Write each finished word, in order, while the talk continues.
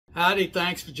Howdy,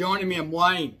 thanks for joining me. I'm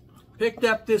Wayne. Picked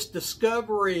up this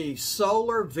Discovery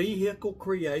Solar Vehicle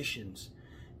Creations.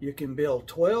 You can build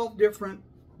 12 different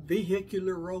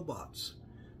vehicular robots.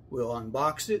 We'll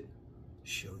unbox it,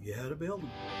 show you how to build them.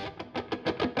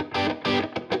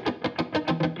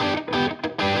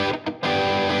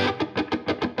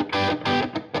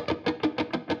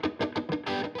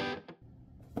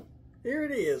 Here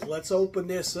it is. Let's open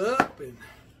this up and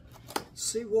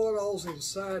see what all's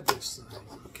inside this thing,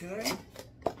 okay?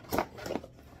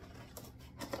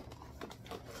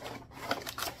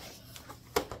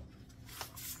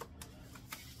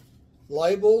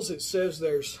 Labels, it says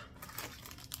there's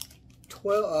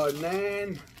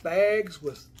 9 bags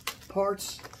with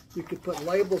parts. You could put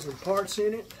labels and parts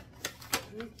in it.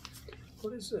 Okay.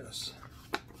 What is this?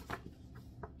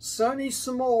 Sunny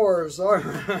s'mores. All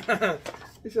right.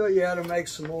 Let me show you how to make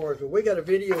s'mores. But we got a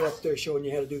video up there showing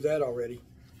you how to do that already.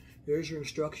 Here's your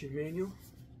instruction manual.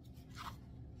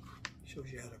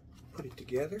 Shows you how to put it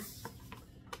together.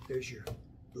 There's your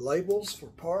labels for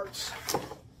parts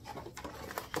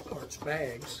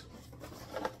bags.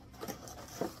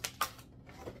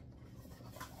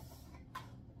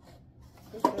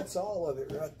 I think that's all of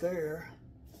it right there.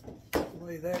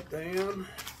 Lay that down.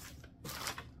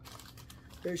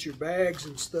 There's your bags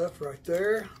and stuff right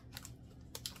there.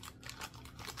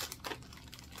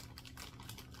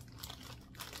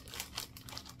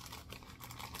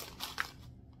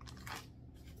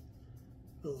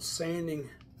 Little sanding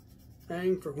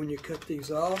thing for when you cut these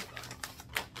off.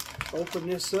 Open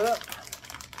this up.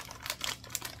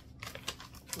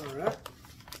 All right.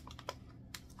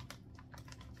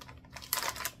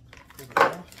 There we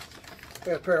go.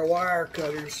 Got a pair of wire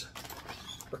cutters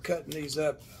for cutting these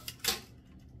up.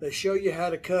 They show you how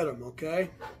to cut them,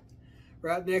 okay?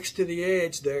 Right next to the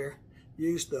edge there,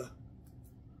 use the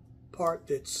part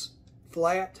that's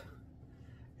flat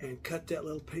and cut that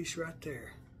little piece right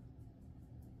there.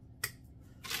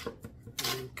 And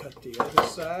then cut the other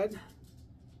side.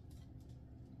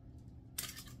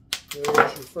 There's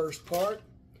your first part.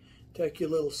 Take your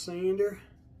little sander,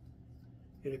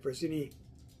 and if there's any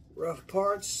rough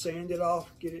parts, sand it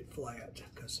off, get it flat,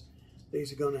 because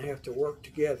these are going to have to work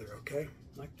together, okay?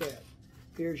 Like that.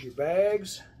 Here's your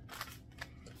bags.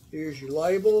 Here's your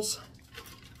labels.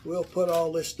 We'll put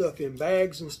all this stuff in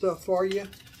bags and stuff for you.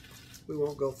 We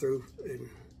won't go through and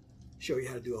show you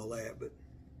how to do all that, but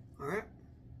all right.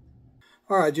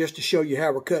 All right, just to show you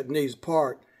how we're cutting these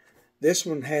apart. This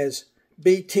one has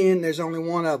B10, there's only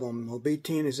one of them. Well,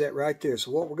 B10 is that right there.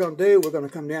 So what we're going to do, we're going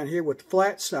to come down here with the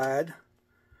flat side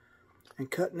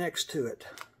and cut next to it.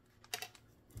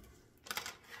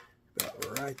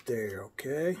 About right there,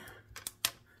 okay?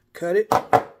 Cut it.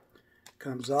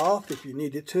 Comes off. If you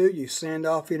needed to, you sand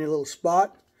off any little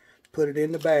spot. Put it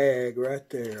in the bag right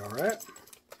there, all right?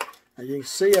 Now you can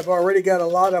see I've already got a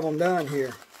lot of them done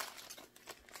here.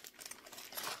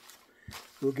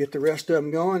 We'll get the rest of them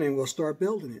going and we'll start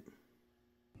building it.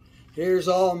 Here's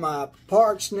all my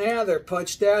parts now. They're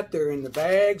punched out. They're in the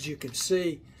bags. You can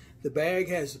see the bag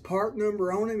has the part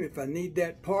number on them. If I need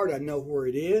that part, I know where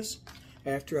it is.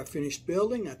 After I finish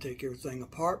building, I take everything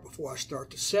apart before I start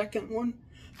the second one.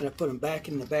 And I put them back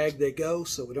in the bag they go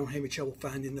so we don't have any trouble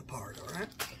finding the part, all right?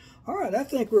 All right, I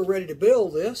think we're ready to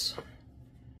build this.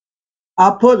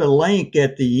 I'll put a link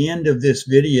at the end of this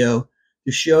video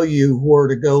to show you where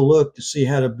to go look to see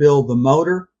how to build the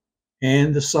motor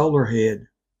and the solar head.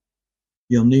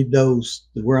 You'll need those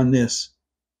to run this.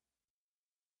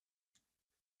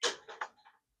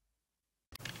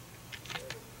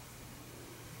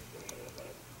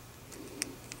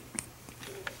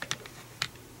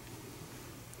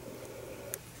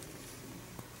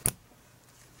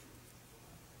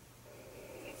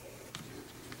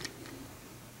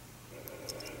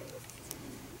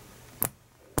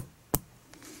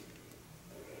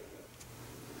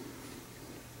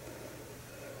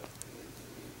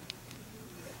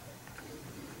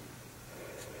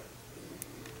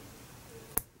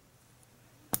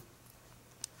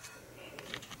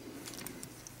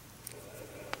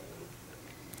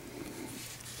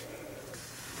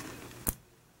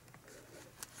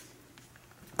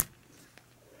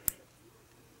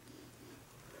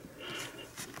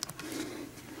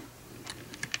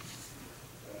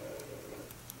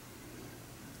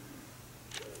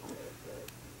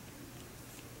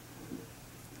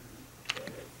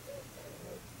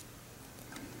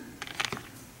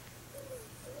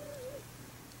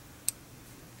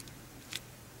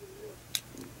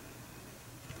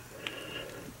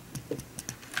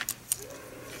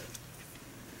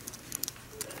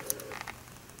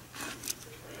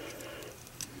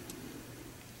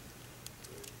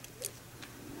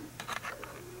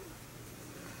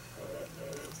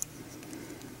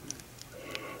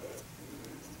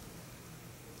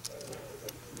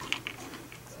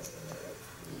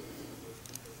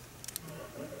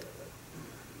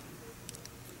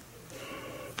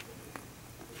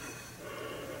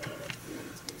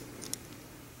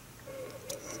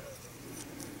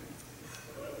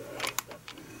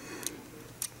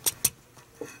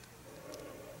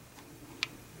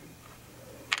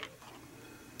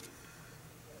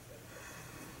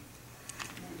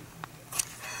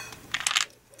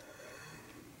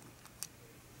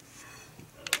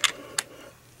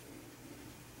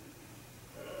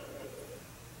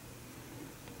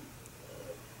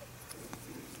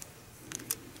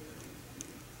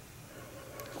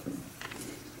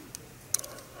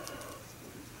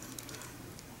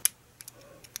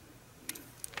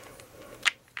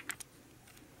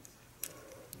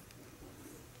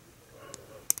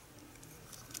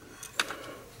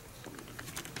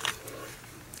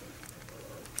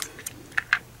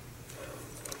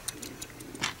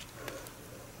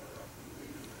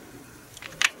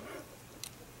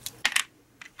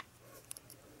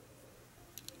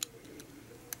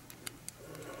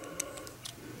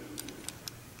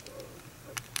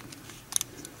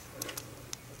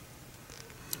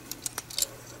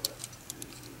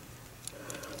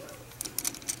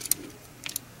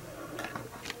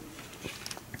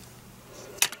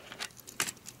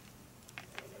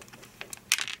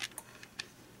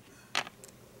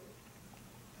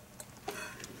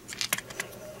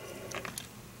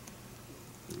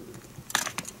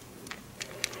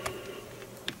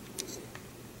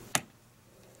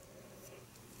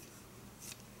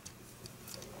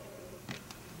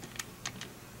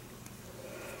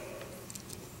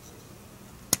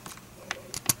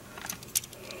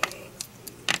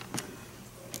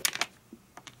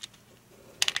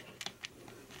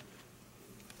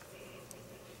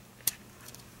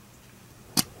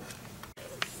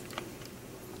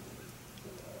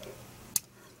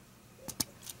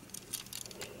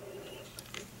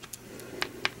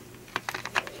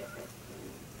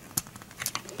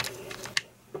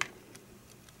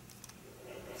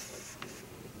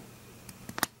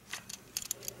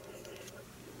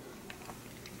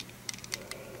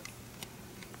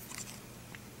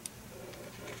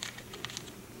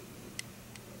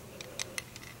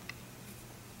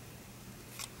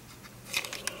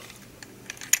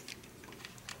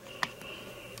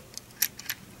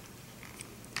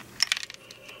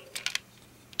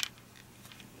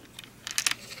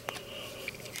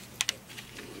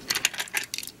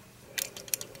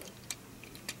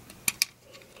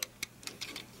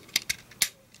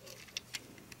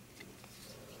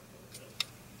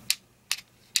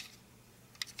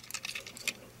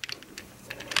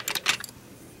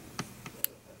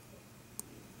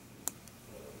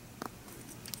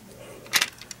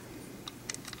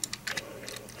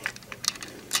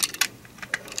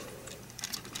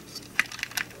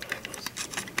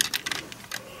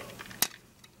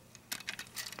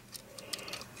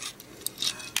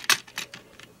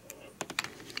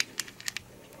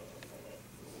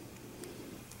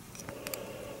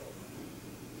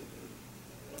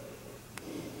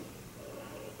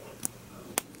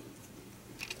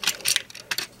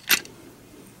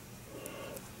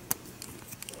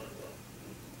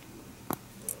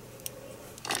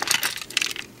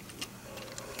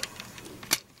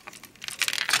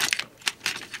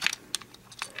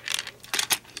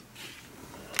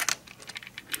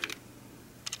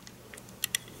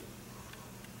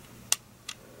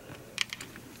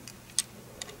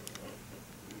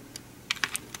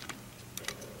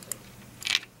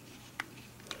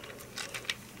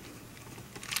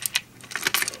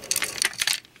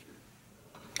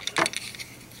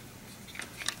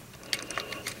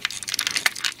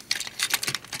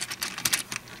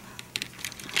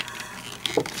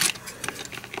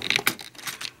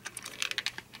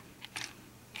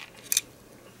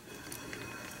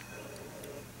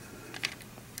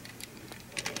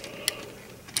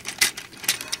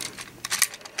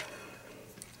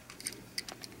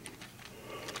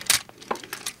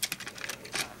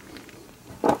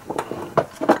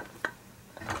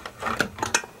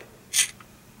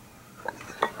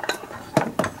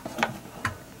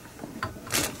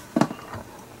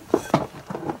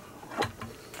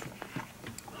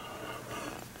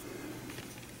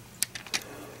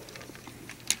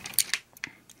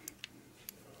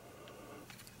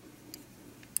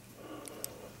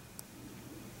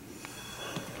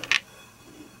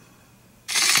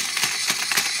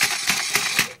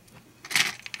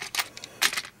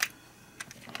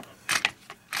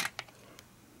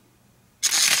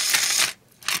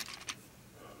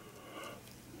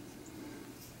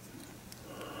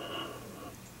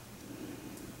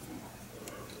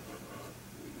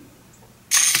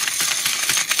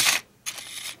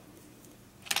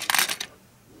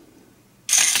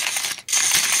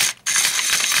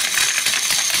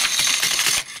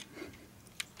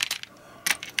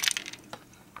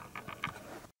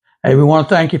 Hey, we want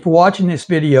to thank you for watching this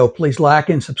video. Please like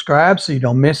and subscribe so you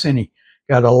don't miss any.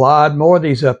 Got a lot more of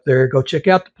these up there. Go check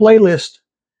out the playlist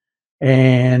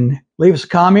and leave us a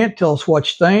comment. Tell us what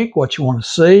you think, what you want to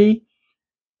see.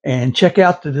 And check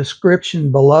out the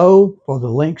description below for the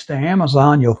links to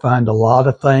Amazon. You'll find a lot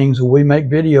of things that we make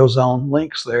videos on.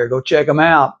 Links there. Go check them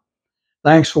out.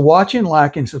 Thanks for watching.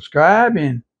 Like and subscribe,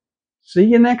 and see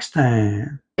you next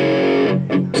time.